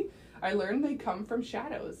 You see? I learned they come from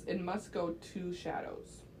shadows and must go to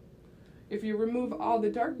shadows. If you remove all the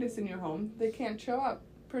darkness in your home, they can't show up.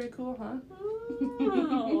 Pretty cool, huh?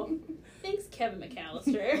 Oh. Thanks, Kevin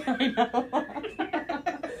McAllister. I know.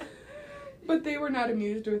 But they were not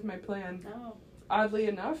amused with my plan. Oh. Oddly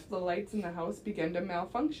enough, the lights in the house began to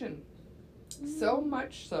malfunction. So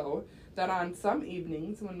much so that on some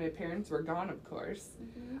evenings, when my parents were gone, of course,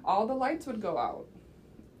 all the lights would go out.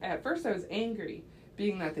 At first I was angry,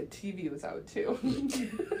 being that the TV was out too.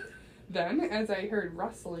 Then, as I heard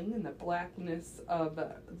rustling in the blackness of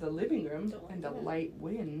the living room and a light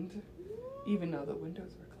wind, even though the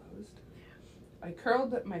windows were closed, I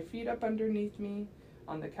curled my feet up underneath me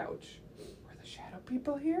on the couch. Were the shadow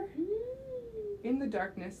people here? In the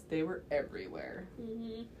darkness, they were everywhere.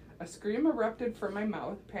 Mm-hmm. A scream erupted from my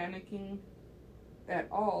mouth, panicking at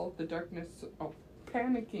all the darkness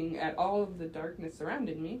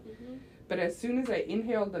surrounding me. Mm-hmm. But as soon as I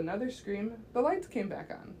inhaled another scream, the lights came back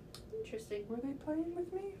on. Interesting. Were they playing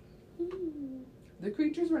with me? Mm. The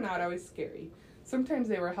creatures were not always scary. Sometimes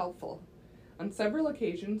they were helpful. On several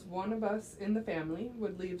occasions, one of us in the family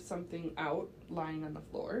would leave something out lying on the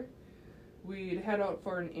floor. We'd head out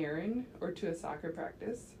for an errand or to a soccer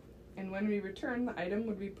practice. And when we returned, the item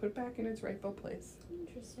would be put back in its rightful place.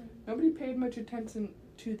 Interesting. Nobody paid much attention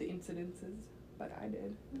to the incidences, but I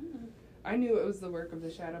did. Mm. I knew it was the work of the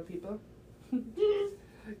shadow people.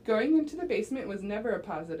 Going into the basement was never a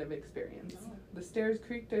positive experience. No. The stairs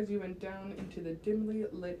creaked as you went down into the dimly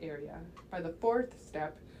lit area. By the fourth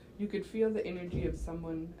step, you could feel the energy of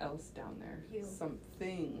someone else down there. You.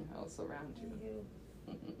 Something else around you. You.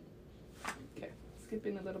 Okay,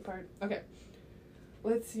 skipping a little part. Okay,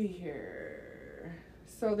 let's see here.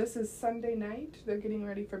 So this is Sunday night. They're getting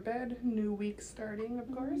ready for bed. New week starting,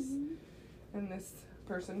 of course. Mhm. And this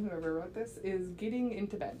person, whoever wrote this, is getting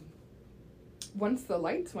into bed. Once the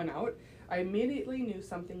lights went out, I immediately knew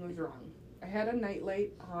something was wrong. I had a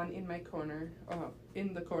nightlight on in the corner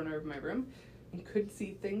of my room, and could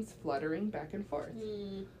see things fluttering back and forth.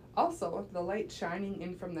 Mm. Also, the light shining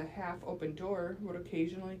in from the half-open door would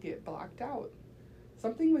occasionally get blocked out.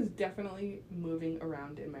 Something was definitely moving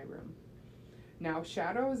around in my room. Now,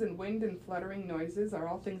 shadows and wind and fluttering noises are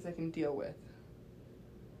all things I can deal with.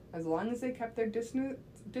 As long as they kept their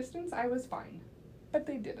distance, I was fine. But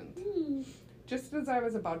they didn't. Mm. Just as I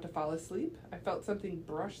was about to fall asleep, I felt something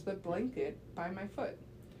brush the blanket by my foot.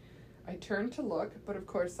 I turned to look, but of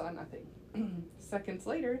course saw nothing. Seconds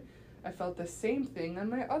later, I felt the same thing on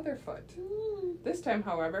my other foot. Mm. This time,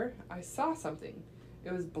 however, I saw something.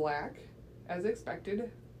 It was black, as expected,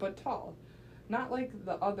 but tall. Not like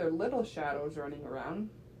the other little shadows running around.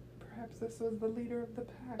 Perhaps this was the leader of the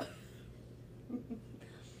pack.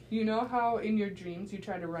 You know how in your dreams you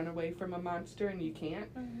try to run away from a monster and you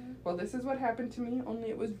can't? Mhm. Well, this is what happened to me, only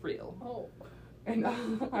it was real. Oh. And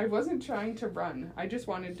I wasn't trying to run. I just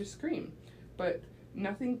wanted to scream. But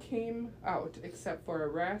nothing came out except for a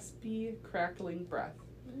raspy, crackling breath.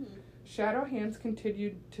 Mm. Shadow hands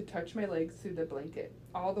continued to touch my legs through the blanket.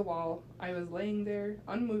 All the while, I was laying there,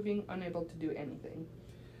 unmoving, unable to do anything.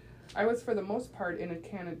 I was, for the most part, in a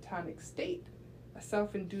catatonic state, a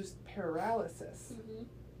self-induced paralysis. Mhm.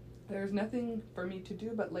 There was nothing for me to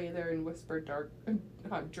do but lay there and whisper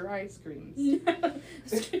dry screams.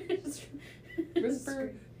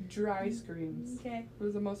 Whisper dry screams. Okay. It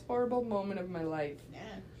was the most horrible moment of my life.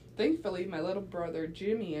 Yeah. Thankfully, my little brother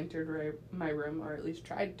Jimmy entered my room, or at least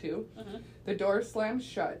tried to. Uh-huh. The door slammed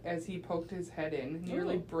shut as he poked his head in,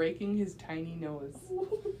 nearly Oh. breaking his tiny nose.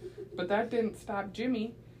 But that didn't stop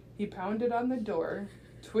Jimmy. He pounded on the door,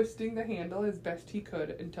 twisting the handle as best he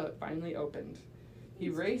could until it finally opened. He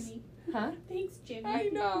Thanks, raced... Jimmy. Huh? Thanks, Jimmy. I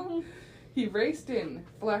know. He raced in,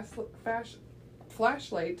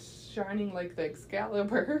 flashlights shining like the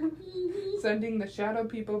Excalibur, sending the shadow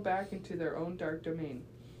people back into their own dark domain.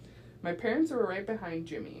 My parents were right behind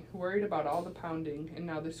Jimmy, worried about all the pounding and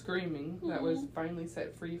now the screaming that was finally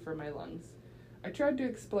set free from my lungs. I tried to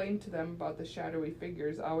explain to them about the shadowy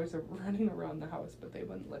figures always running around the house, but they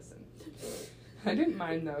wouldn't listen. I didn't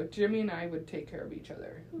mind, though. Jimmy and I would take care of each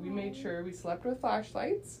other. We made sure we slept with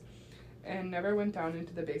flashlights and never went down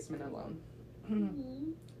into the basement alone.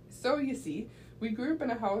 So, you see, we grew up in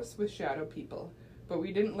a house with shadow people, but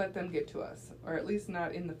we didn't let them get to us, or at least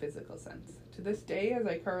not in the physical sense. To this day, as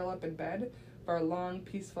I curl up in bed for a long,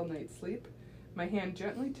 peaceful night's sleep, my hand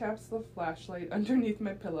gently taps the flashlight underneath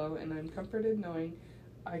my pillow, and I'm comforted knowing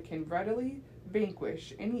I can readily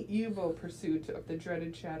vanquish any evil pursuit of the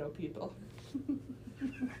dreaded shadow people.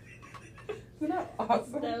 Isn't that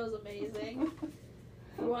awesome? That was amazing.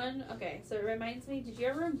 Okay, so it reminds me, did you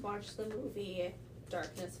ever watch the movie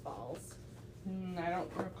Darkness Falls? I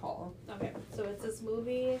don't recall. Okay, so it's this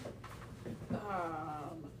movie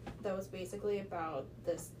that was basically about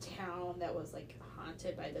this town that was like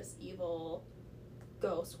haunted by this evil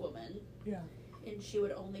ghost woman. Yeah. And she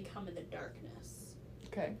would only come in the darkness.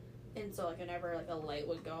 Okay. And so like whenever like a light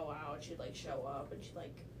would go out, she'd like show up and she'd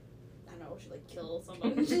like, I don't know, she'd like kill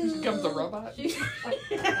someone. She becomes a robot.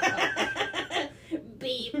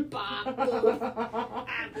 Beep bop boop.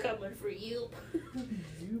 I'm coming for you.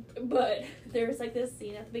 But there's like this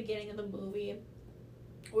scene at the beginning of the movie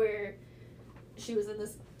where she was in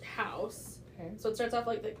this house. Okay. So it starts off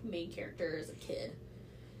like the main character is a kid.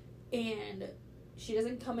 And she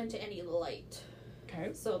doesn't come into any light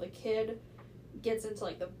Okay. So the kid gets into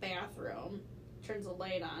like the bathroom, turns the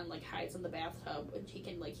light on, like hides in the bathtub, and he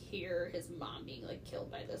can like hear his mom being like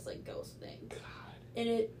killed by this like ghost thing. God. And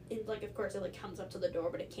it like of course it like comes up to the door,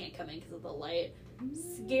 but it can't come in because of the light.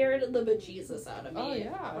 Scared the bejesus out of me Oh,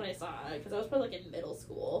 yeah. when I saw it, because I was probably like in middle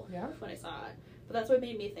school Yeah. when I saw it. But that's what it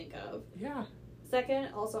made me think of. Yeah.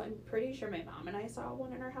 Second, also I'm pretty sure my mom and I saw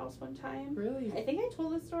one in our house one time. Really? I think I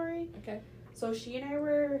told this story. Okay. So she and I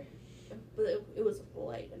were, it was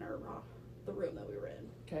light in our the room that we were in.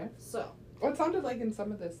 Okay. So Well, it sounded like in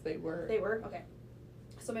some of this they were. they were okay.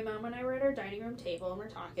 So my mom and I were at our dining room table and we're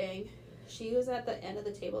talking. She was at the end of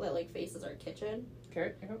the table that like faces our kitchen,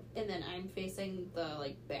 Okay. Yep. and then I'm facing the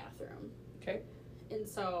like bathroom. Okay. And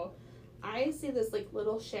so I see this like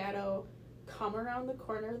little shadow come around the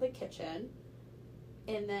corner of the kitchen,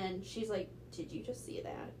 and then she's like, "Did you just see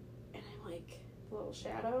that?" And I'm like, "The little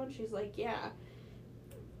shadow?" And she's like, "Yeah."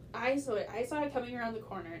 I saw it coming around the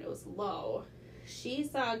corner, and it was low. She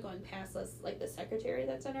saw it going past us, like the secretary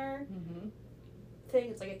that's in our Mm-hmm. thing.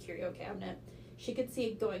 It's like a curio cabinet. She could see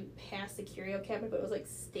it going past the curio cabinet, but it was like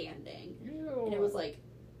standing, Ew. and it was like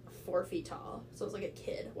 4 feet tall. So it was like a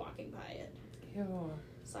kid walking by it. Ew.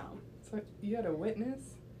 So So you had a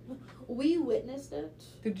witness? we witnessed it.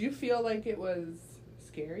 Did you feel like it was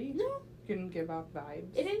scary? No, Couldn't give off vibes?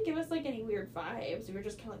 it didn't give us like any weird vibes. We were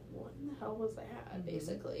just kind of like, what in the hell was that? Mhm.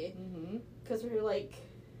 Basically, Mm-hmm. because we were like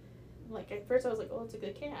at first I was like, oh, it's a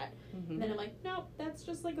good cat. Mm-hmm. And then I'm like, nope, that's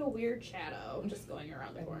just like a weird shadow just going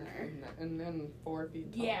around the corner. And then 4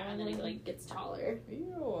 feet tall. Yeah, and then it like gets taller.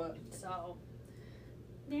 Ew. So,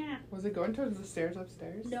 yeah. Was it going towards the stairs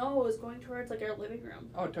upstairs? No, it was going towards like our living room.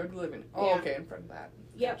 Oh, towards the living. Oh, Yeah. okay, in front of that.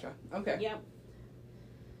 Yep. Gotcha. Okay. Yep.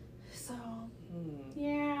 So, Hmm.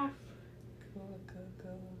 yeah. Cool, cool,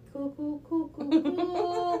 Cool, cool, cool, cool,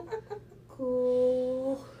 cool.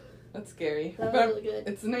 Cool. That's scary. That was But really good.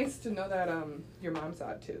 it's nice to know that your mom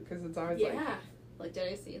saw it too, because it's always Yeah. Like, did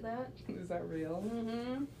I see that? like, is that real?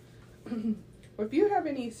 Mm-hmm. Well, if you have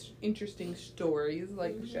any interesting stories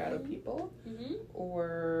like Mhm. shadow people Mm-hmm.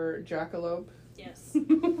 or jackalope, Yes.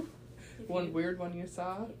 one you- weird one you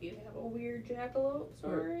saw, If you have a weird jackalope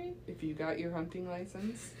story. if you got your hunting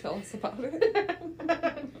license, tell us about it.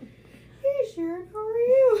 Hey Sharon, how are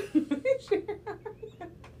you?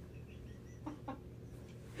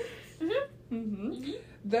 Mm-hmm.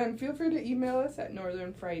 Then feel free to email us at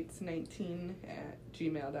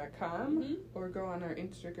northernfrights19@gmail.com Mhm. or go on our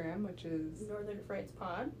Instagram, which is Northern Frights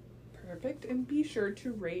Pod. perfect, and be sure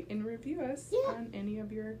to rate and review us Yeah. on any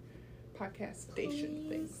of your podcast station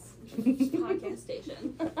Please. things. Podcast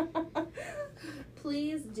station.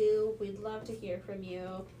 Please do. We'd love to hear from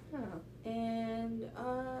you. Oh, And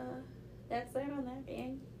that's that on that,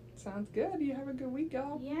 gang. sounds good. You have a good week,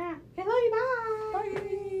 y'all. Yeah. I love you. Bye.